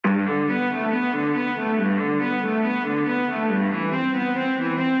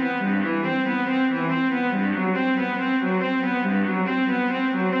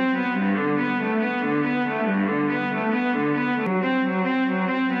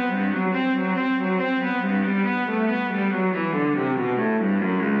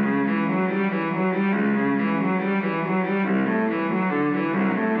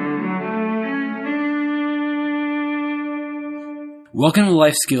Welcome to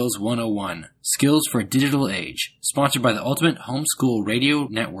Life Skills 101, Skills for a Digital Age, sponsored by the Ultimate Homeschool Radio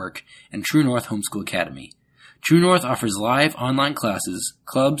Network and True North Homeschool Academy. True North offers live online classes,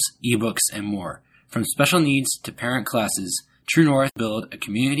 clubs, ebooks, and more. From special needs to parent classes, True North build a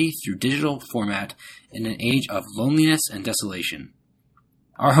community through digital format in an age of loneliness and desolation.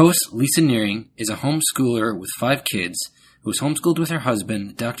 Our host, Lisa Nearing, is a homeschooler with 5 kids who has homeschooled with her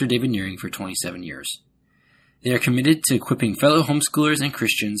husband, Dr. David Nearing, for 27 years. They are committed to equipping fellow homeschoolers and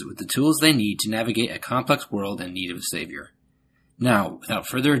Christians with the tools they need to navigate a complex world in need of a Savior. Now, without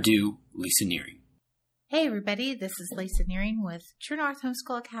further ado, Lisa Nearing. Hey everybody, this is Lisa Nearing with True North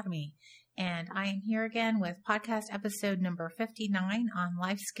Homeschool Academy, and I am here again with podcast episode number 59 on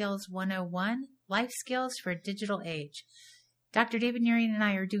Life Skills 101, Life Skills for a Digital Age. Dr. David Nearing and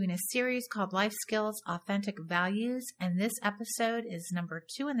I are doing a series called Life Skills, Authentic Values, and this episode is number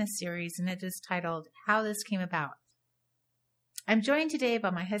 2 in this series, and it is titled, How This Came About. I'm joined today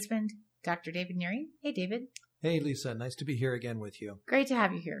by my husband, Dr. David Nearing. Hey, David. Hey, Lisa. Nice to be here again with you. Great to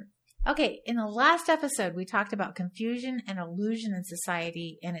have you here. Okay, in the last episode, we talked about confusion and illusion in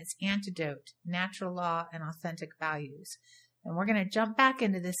society and its antidote, natural law and authentic values. And we're going to jump back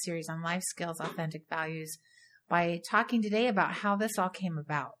into this series on Life Skills, Authentic Values by talking today about how this all came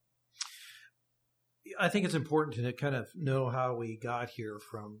about. I think it's important to kind of know how we got here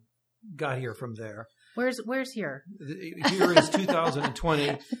from there. Where's here? Here is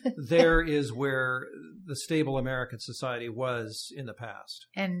 2020. There is where the stable American society was in the past.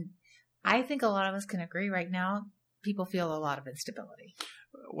 And I think a lot of us can agree right now, people feel a lot of instability.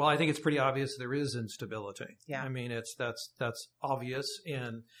 Well, I think it's pretty obvious there is instability. Yeah. I mean, that's obvious,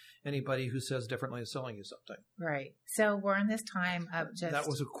 and anybody who says differently is selling you something. Right. So we're in this time of just... That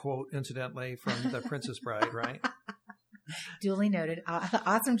was a quote, incidentally, from The Princess Bride, right? Duly noted.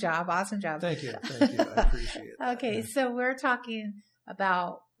 Awesome job. Thank you. I appreciate it. Okay, so we're talking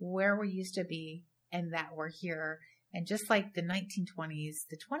about where we used to be and that we're here. And just like the 1920s,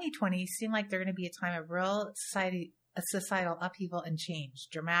 the 2020s seem like they're going to be a time of real societal upheaval and change,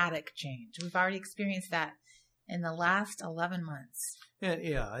 dramatic change. We've already experienced that in the last 11 months. And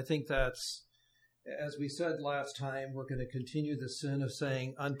yeah, I think that's, as we said last time, we're going to continue the sin of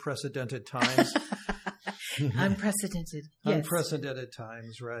saying unprecedented times. Unprecedented. Yes. Unprecedented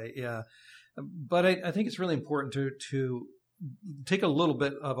times, right? Yeah. But I think it's really important to take a little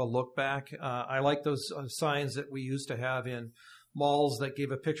bit of a look back. I like those signs that we used to have in malls that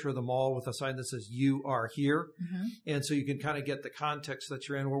gave a picture of the mall with a sign that says, "You are here." Mm-hmm. And so you can kind of get the context that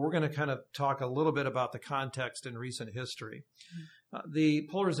you're in. Well, we're going to kind of talk a little bit about the context in recent history. Mm-hmm. The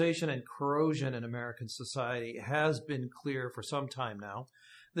polarization and corrosion in American society has been clear for some time now.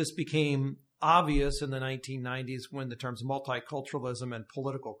 This became obvious in the 1990s when the terms multiculturalism and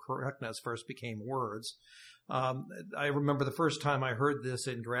political correctness first became words. I remember the first time I heard this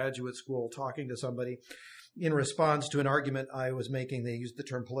in graduate school, talking to somebody in response to an argument I was making. They used the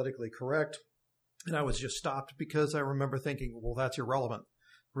term politically correct, and I was just stopped because I remember thinking, well, that's irrelevant.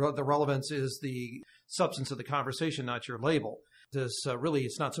 The relevance is the substance of the conversation, not your label. This really,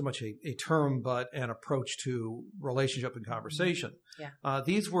 it's not so much a term, but an approach to relationship and conversation. Yeah.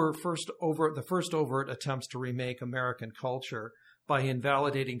 These were the first overt attempts to remake American culture by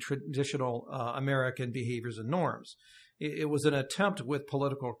invalidating traditional American behaviors and norms. It was an attempt with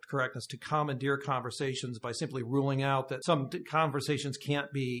political correctness to commandeer conversations by simply ruling out that some conversations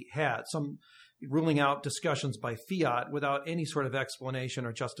can't be had, some ruling out discussions by fiat without any sort of explanation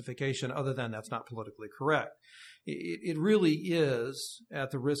or justification other than that's not politically correct. It really is, at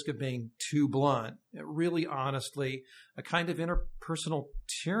the risk of being too blunt, really honestly, a kind of interpersonal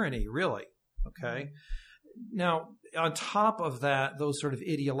tyranny, really. Okay? Now, on top of that, those sort of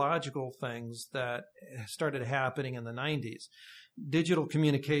ideological things that started happening in the 90s, digital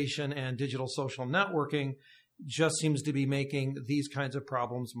communication and digital social networking just seems to be making these kinds of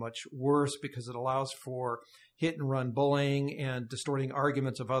problems much worse because it allows for hit and run bullying and distorting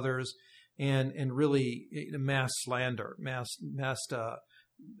arguments of others and really mass slander, mass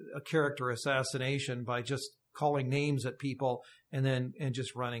character assassination by just calling names at people and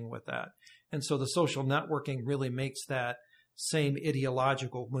just running with that. And so the social networking really makes that same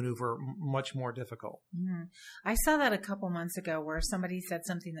ideological maneuver much more difficult. Mm-hmm. I saw that a couple months ago where somebody said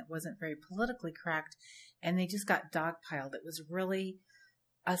something that wasn't very politically correct and they just got dogpiled. It was really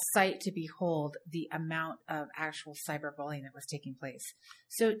a sight to behold, the amount of actual cyberbullying that was taking place.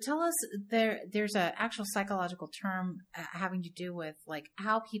 So tell us, there's an actual psychological term having to do with like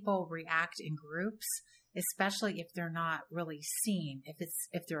how people react in groups, especially if they're not really seen.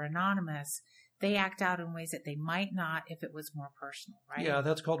 If they're anonymous, they act out in ways that they might not if it was more personal, right? Yeah,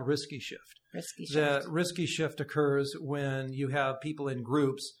 that's called risky shift. Risky shift. The risky shift occurs when you have people in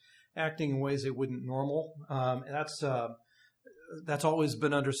groups acting in ways they wouldn't normal. That's always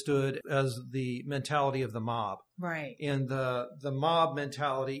been understood as the mentality of the mob. Right. And the mob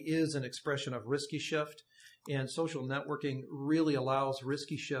mentality is an expression of risky shift. And social networking really allows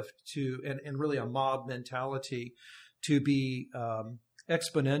risky shift and really a mob mentality to be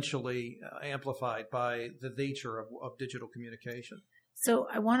exponentially amplified by the nature of digital communication. So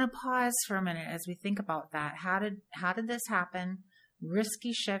I want to pause for a minute as we think about that. How did this happen?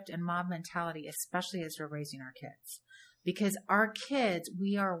 Risky shift and mob mentality, especially as we're raising our kids. Because our kids,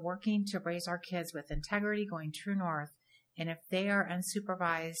 we are working to raise our kids with integrity, going true north. And if they are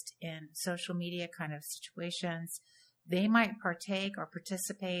unsupervised in social media kind of situations, they might partake or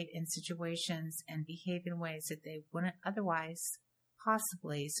participate in situations and behave in ways that they wouldn't otherwise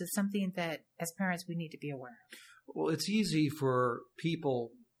possibly. So something that as parents we need to be aware of. Well, it's easy for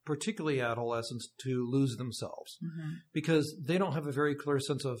people, particularly adolescents, to lose themselves because they don't have a very clear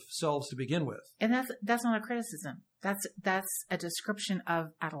sense of selves to begin with. And that's not a criticism. That's a description of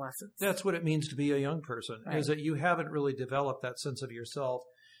adolescence. That's what it means to be a young person, right. Is that you haven't really developed that sense of yourself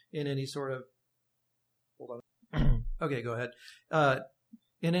in any sort of, hold on. Okay, go ahead.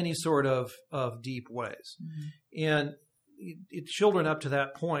 In any sort of deep ways. And children up to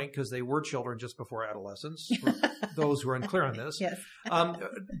that point, because they were children just before adolescence, those who are unclear on this, yes.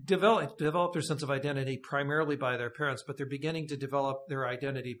 develop their sense of identity primarily by their parents, but they're beginning to develop their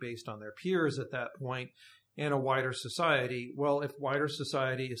identity based on their peers at that point and a wider society. Well, if wider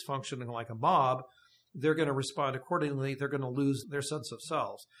society is functioning like a mob, they're going to respond accordingly. They're going to lose their sense of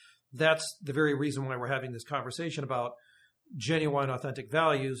selves. That's the very reason why we're having this conversation about genuine, authentic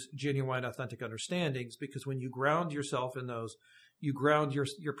values, genuine, authentic understandings, because when you ground yourself in those, you ground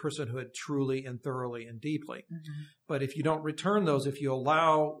your personhood truly and thoroughly and deeply. But if you don't return those, if you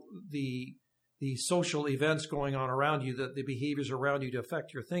allow the social events going on around you, the behaviors around you to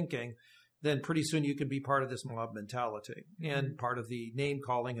affect your thinking, then pretty soon you can be part of this mob mentality and part of the name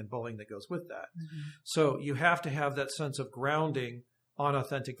calling and bullying that goes with that. So you have to have that sense of grounding on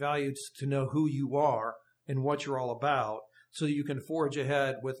authentic values to know who you are and what you're all about, so you can forge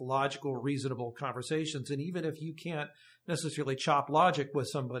ahead with logical, reasonable conversations. And even if you can't necessarily chop logic with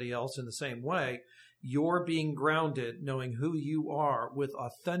somebody else in the same way, you're being grounded, knowing who you are with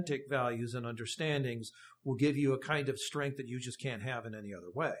authentic values and understandings will give you a kind of strength that you just can't have in any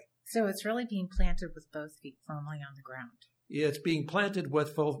other way. So it's really being planted with both feet firmly on the ground. It's being planted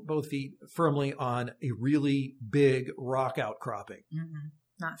with both feet firmly on a really big rock outcropping.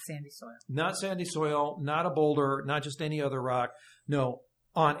 Not sandy soil. Not sandy soil, not a boulder, not just any other rock. No,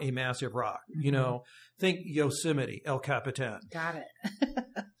 on a massive rock. You know, think Yosemite, El Capitan. Got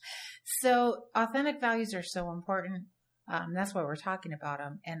it. So authentic values are so important. That's why we're talking about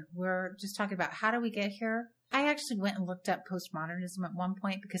them. And we're just talking about how do we get here? I actually went and looked up postmodernism at one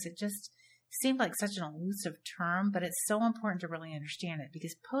point because it just seemed like such an elusive term, but it's so important to really understand it,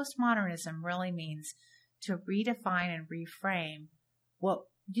 because postmodernism really means to redefine and reframe what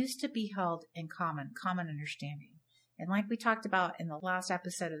used to be held in common understanding. And like we talked about in the last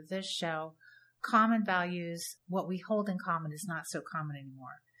episode of this show, common values, what we hold in common is not so common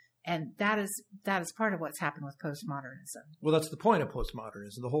anymore. And that is part of what's happened with postmodernism. Well, that's the point of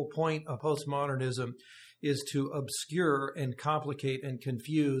postmodernism. The whole point of postmodernism is to obscure and complicate and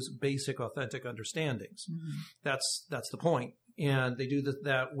confuse basic authentic understandings. That's the point. And they do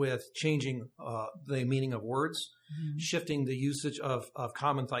that with changing the meaning of words, shifting the usage of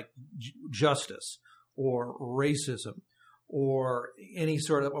common like justice or racism or any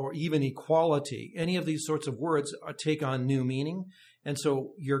sort of, or even equality. Any of these sorts of words take on new meaning. And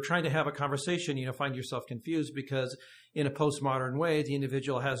so you're trying to have a conversation, find yourself confused because in a postmodern way, the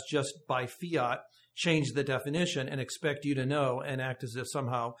individual has just by fiat changed the definition and expect you to know and act as if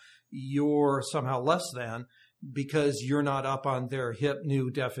somehow you're somehow less than because you're not up on their hip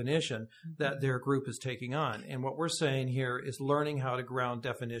new definition that their group is taking on. And what we're saying here is learning how to ground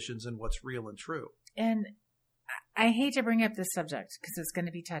definitions in what's real and true. And I hate to bring up this subject because it's going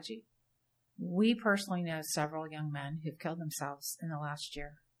to be touchy. We personally know several young men who've killed themselves in the last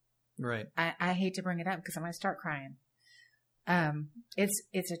year. Right. I hate to bring it up because I might start crying.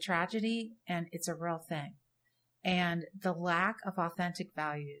 It's a tragedy and it's a real thing. And the lack of authentic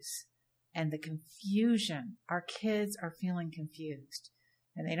values and the confusion, our kids are feeling confused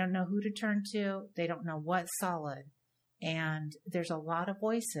and they don't know who to turn to. They don't know what's solid. And there's a lot of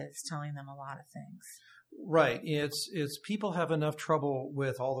voices telling them a lot of things. Right. It's people have enough trouble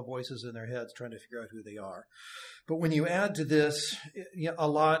with all the voices in their heads trying to figure out who they are. But when you add to this a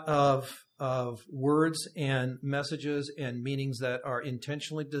lot of words and messages and meanings that are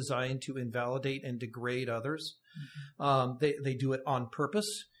intentionally designed to invalidate and degrade others, they do it on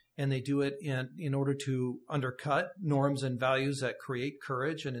purpose, and they do it in order to undercut norms and values that create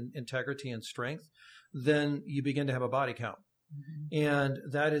courage and integrity and strength, then you begin to have a body count. And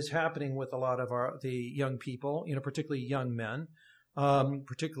that is happening with a lot of the young people, particularly young men,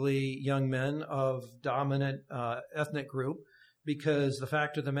 of dominant ethnic group, because the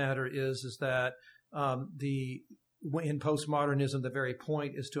fact of the matter is that in postmodernism, the very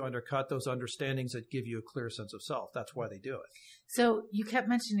point is to undercut those understandings that give you a clear sense of self. That's why they do it. So you kept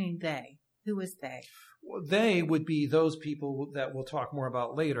mentioning they. Who is they? They would be those people that we'll talk more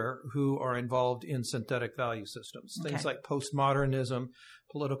about later who are involved in synthetic value systems. Okay. Things like postmodernism,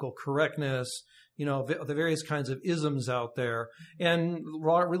 political correctness, the various kinds of isms out there, and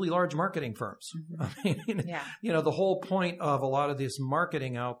really large marketing firms. The whole point of a lot of this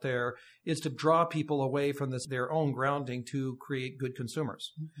marketing out there is to draw people away from their own grounding to create good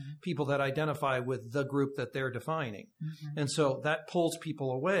consumers, people that identify with the group that they're defining. And so that pulls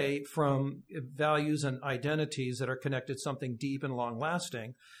people away from values and identities that are connected to something deep and long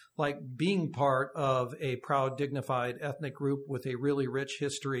lasting, like being part of a proud, dignified ethnic group with a really rich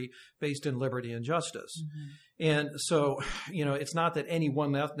history based in liberty and justice. And so, it's not that any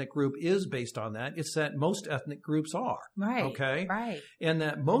one ethnic group is based on that. It's that most ethnic groups are. Right. Okay? Right. And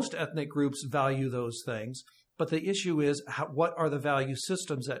that most ethnic groups value those things. But the issue is, what are the value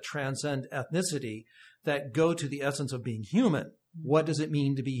systems that transcend ethnicity, that go to the essence of being human? What does it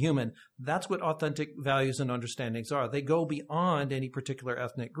mean to be human? That's what authentic values and understandings are. They go beyond any particular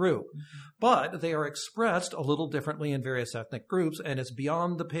ethnic group, but they are expressed a little differently in various ethnic groups, and it's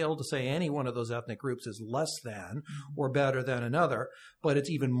beyond the pale to say any one of those ethnic groups is less than or better than another, but it's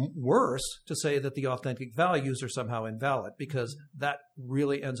even worse to say that the authentic values are somehow invalid, because that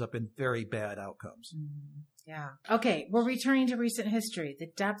really ends up in very bad outcomes. Yeah. Okay. We're returning to recent history, the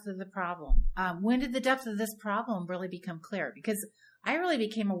depth of the problem. When did the depth of this problem really become clear? Because I really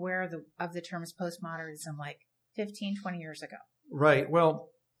became aware of the terms postmodernism like 15, 20 years ago. Right. Well,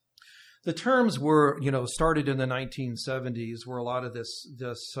 the terms were, started in the 1970s, where a lot of this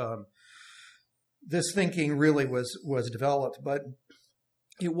thinking really was developed, but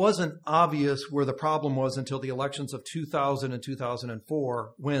it wasn't obvious where the problem was until the elections of 2000 and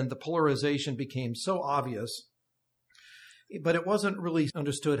 2004, when the polarization became so obvious. But it wasn't really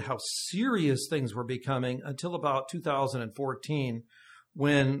understood how serious things were becoming until about 2014,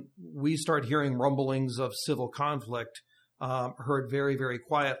 when we started hearing rumblings of civil conflict, heard very, very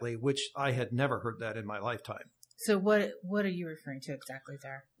quietly, which I had never heard that in my lifetime. So what are you referring to exactly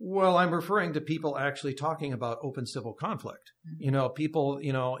there? Well, I'm referring to people actually talking about open civil conflict. People,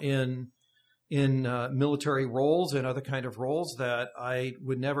 in military roles and other kind of roles that I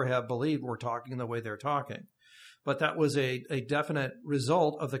would never have believed were talking the way they're talking. But that was a definite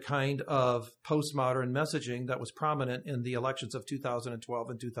result of the kind of postmodern messaging that was prominent in the elections of 2012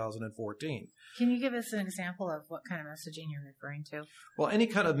 and 2014. Can you give us an example of what kind of messaging you're referring to? Well, any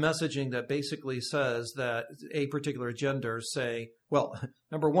kind of messaging that basically says that a particular gender,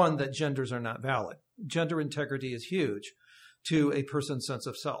 number one, that genders are not valid. Gender integrity is huge to a person's sense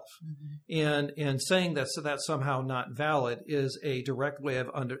of self. And saying that that's somehow not valid is a direct way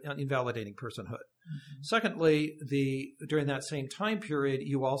of invalidating personhood. Secondly, during that same time period,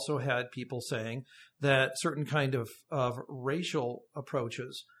 you also had people saying that certain kind of racial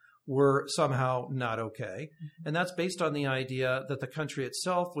approaches were somehow not okay. And that's based on the idea that the country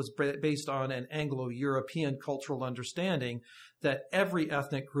itself was based on an Anglo-European cultural understanding that every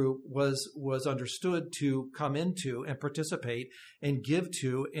ethnic group was understood to come into and participate and give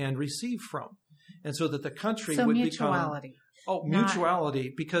to and receive from. And so that the country would mutuality.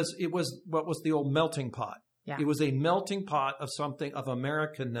 Mutuality, because it was what was the old melting pot. Yeah. It was a melting pot of something of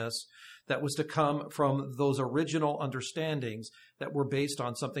Americanness that was to come from those original understandings that were based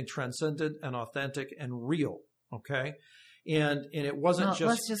on something transcendent and authentic and real. Okay. And it wasn't just.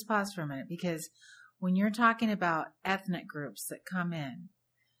 Let's just pause for a minute, because when you're talking about ethnic groups that come in,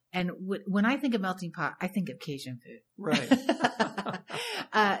 and when I think of melting pot, I think of Cajun food. Right.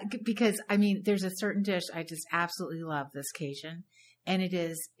 Because there's a certain dish I just absolutely love, this Cajun, and it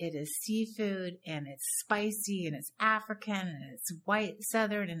is seafood, and it's spicy, and it's African, and it's white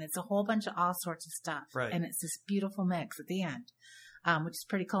Southern, and it's a whole bunch of all sorts of stuff. Right. And it's this beautiful mix at the end. which is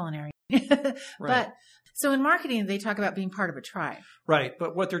pretty culinary. Right. But so in marketing, they talk about being part of a tribe. Right.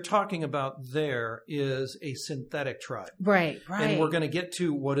 But what they're talking about there is a synthetic tribe. Right. And we're going to get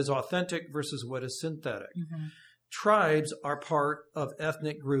to what is authentic versus what is synthetic. Mm-hmm. Tribes are part of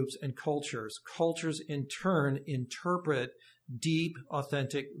ethnic groups and cultures. Cultures, in turn, interpret deep,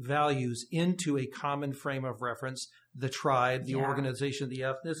 authentic values into a common frame of reference, the tribe, the organization, the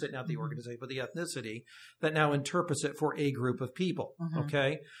ethnicity, not the organization, but the ethnicity, that now interprets it for a group of people. Mm-hmm.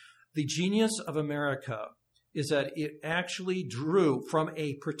 Okay? The genius of America is that it actually drew from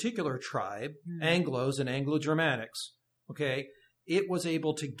a particular tribe, Anglos and Anglo-Germanics, okay? It was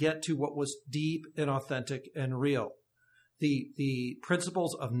able to get to what was deep and authentic and real. The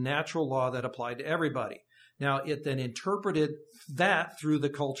principles of natural law that applied to everybody. Now, it then interpreted that through the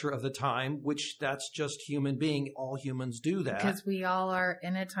culture of the time, which that's just human being. All humans do that. Because we all are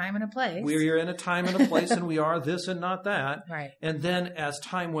in a time and a place. We're in a time and a place, and we are this and not that. Right. And then as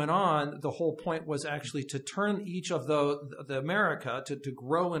time went on, the whole point was actually to turn each of the America, to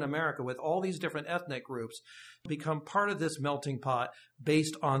grow in America with all these different ethnic groups, become part of this melting pot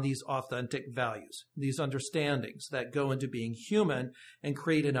based on these authentic values, these understandings that go into being human and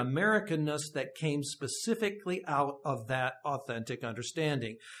create an Americanness that came specifically out of that authentic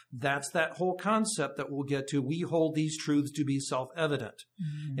understanding. That's that whole concept that we'll get to. We hold these truths to be self-evident.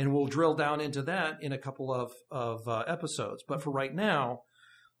 Mm-hmm. And we'll drill down into that in a couple of episodes. But for right now,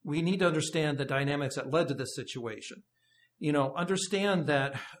 we need to understand the dynamics that led to this situation. You know, understand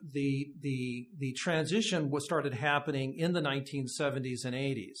that the transition started happening in the 1970s and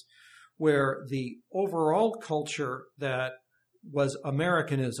 80s, where the overall culture that was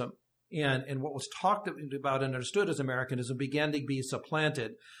Americanism and what was talked about and understood as Americanism began to be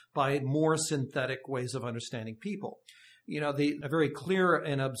supplanted by more synthetic ways of understanding people. You know, a very clear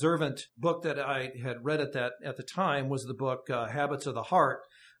and observant book that I had read at the time was the book Habits of the Heart,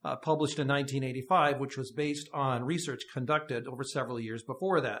 published in 1985, which was based on research conducted over several years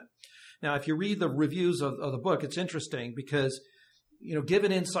before that. Now, if you read the reviews of the book, it's interesting because, you know,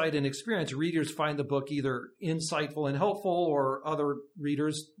 given insight and experience, readers find the book either insightful and helpful, or other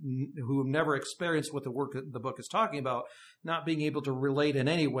readers who have never experienced what the book is talking about, not being able to relate in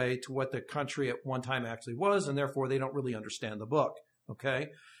any way to what the country at one time actually was, and therefore they don't really understand the book. Okay?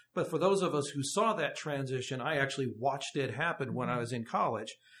 But for those of us who saw that transition, I actually watched it happen when I was in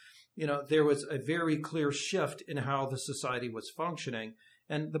college. You know, there was a very clear shift in how the society was functioning.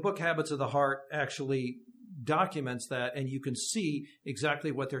 And the book Habits of the Heart actually documents that, and you can see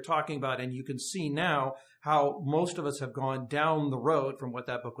exactly what they're talking about. And you can see now how most of us have gone down the road from what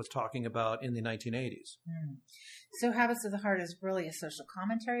that book was talking about in the 1980s. So Habits of the Heart is really a social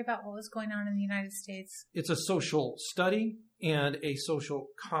commentary about what was going on in the United States? It's a social study and a social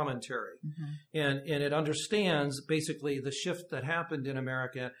commentary. Mm-hmm. And it understands basically the shift that happened in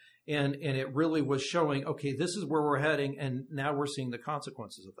America, and it really was showing, okay, this is where we're heading, and now we're seeing the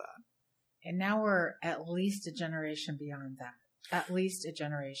consequences of that. And now we're at least a generation beyond that. At least a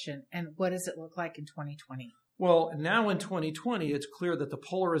generation. And what does it look like in 2020? Well, now in 2020, it's clear that the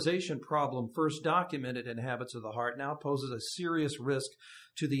polarization problem first documented in Habits of the Heart now poses a serious risk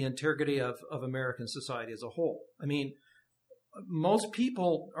to the integrity of American society as a whole. I mean, most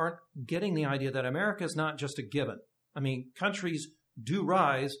people aren't getting the idea that America is not just a given. I mean, countries do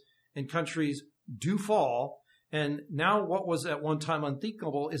rise and countries do fall. And now what was at one time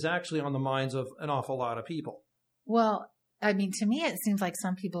unthinkable is actually on the minds of an awful lot of people. Well, I mean, to me, it seems like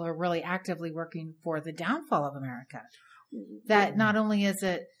some people are really actively working for the downfall of America. That not only is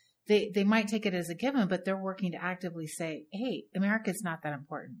it, they might take it as a given, but they're working to actively say, hey, America's not that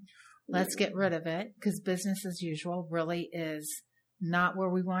important. Let's get rid of it, because business as usual really is not where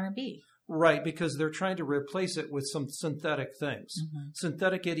we want to be. Right, because they're trying to replace it with some synthetic things,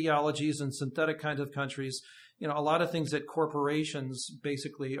 synthetic ideologies and synthetic kinds of countries. You know, a lot of things that corporations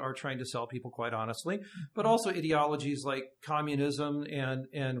basically are trying to sell people, quite honestly, but also ideologies like communism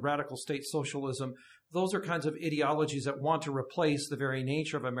and radical state socialism. Those are kinds of ideologies that want to replace the very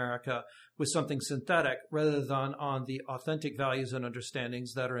nature of America with something synthetic rather than on the authentic values and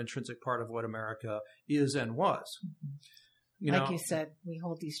understandings that are intrinsic part of what America is and was. Like you said, we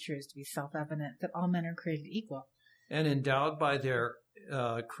hold these truths to be self-evident, that all men are created equal. And endowed by their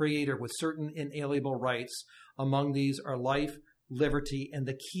creator with certain inalienable rights. Among these are life, liberty, and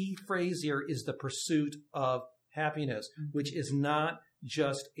the key phrase here is the pursuit of happiness, which is not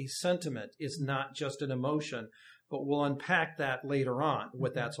just a sentiment, it's not just an emotion, but we'll unpack that later on,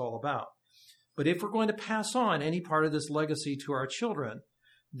 what that's all about. But if we're going to pass on any part of this legacy to our children,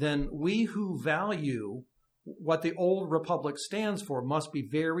 then we who value what the old republic stands for must be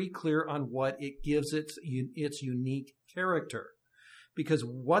very clear on what it gives its unique character. because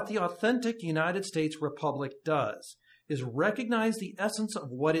what the authentic United States Republic does is recognize the essence of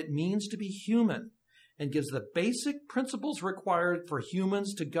what it means to be human and gives the basic principles required for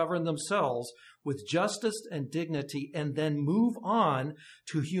humans to govern themselves with justice and dignity, and then move on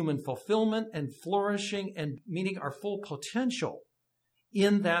to human fulfillment and flourishing and meeting our full potential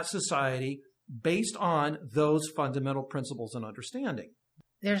in that society based on those fundamental principles and understanding.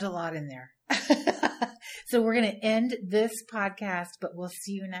 There's a lot in there. So we're going to end this podcast, but we'll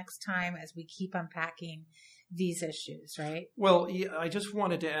see you next time as we keep unpacking these issues, right? Well, I just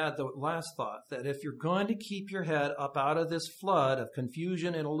wanted to add the last thought that if you're going to keep your head up out of this flood of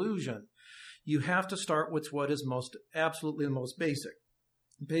confusion and illusion, you have to start with what is absolutely the most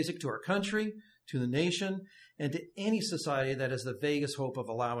basic to our country, to the nation, and to any society that has the vaguest hope of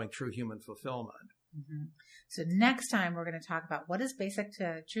allowing true human fulfillment. Mm-hmm. So next time we're going to talk about what is basic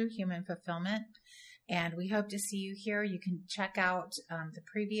to true human fulfillment. And we hope to see you here. You can check out the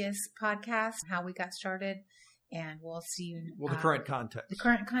previous podcast, how we got started, and we'll see you. Well, the current context. The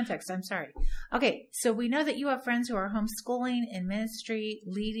current context. I'm sorry. Okay, so we know that you have friends who are homeschooling in ministry,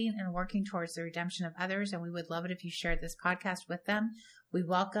 leading and working towards the redemption of others, and we would love it if you shared this podcast with them. We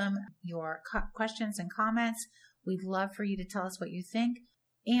welcome your questions and comments. We'd love for you to tell us what you think.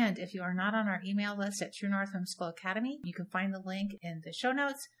 And if you are not on our email list at True North Homeschool Academy, you can find the link in the show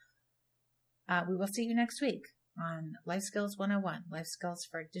notes. We will see you next week on Life Skills 101, Life Skills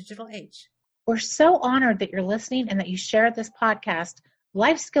for a Digital Age. We're so honored that you're listening and that you share this podcast,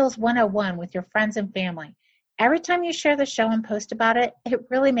 Life Skills 101, with your friends and family. Every time you share the show and post about it, it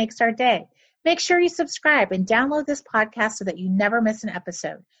really makes our day. Make sure you subscribe and download this podcast so that you never miss an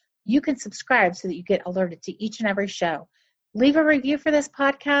episode. You can subscribe so that you get alerted to each and every show. Leave a review for this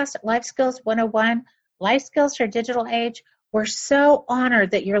podcast, Life Skills 101, Life Skills for a Digital Age. We're so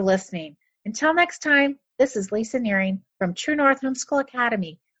honored that you're listening. Until next time, this is Lisa Nearing from True North Homeschool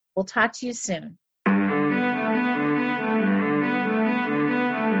Academy. We'll talk to you soon.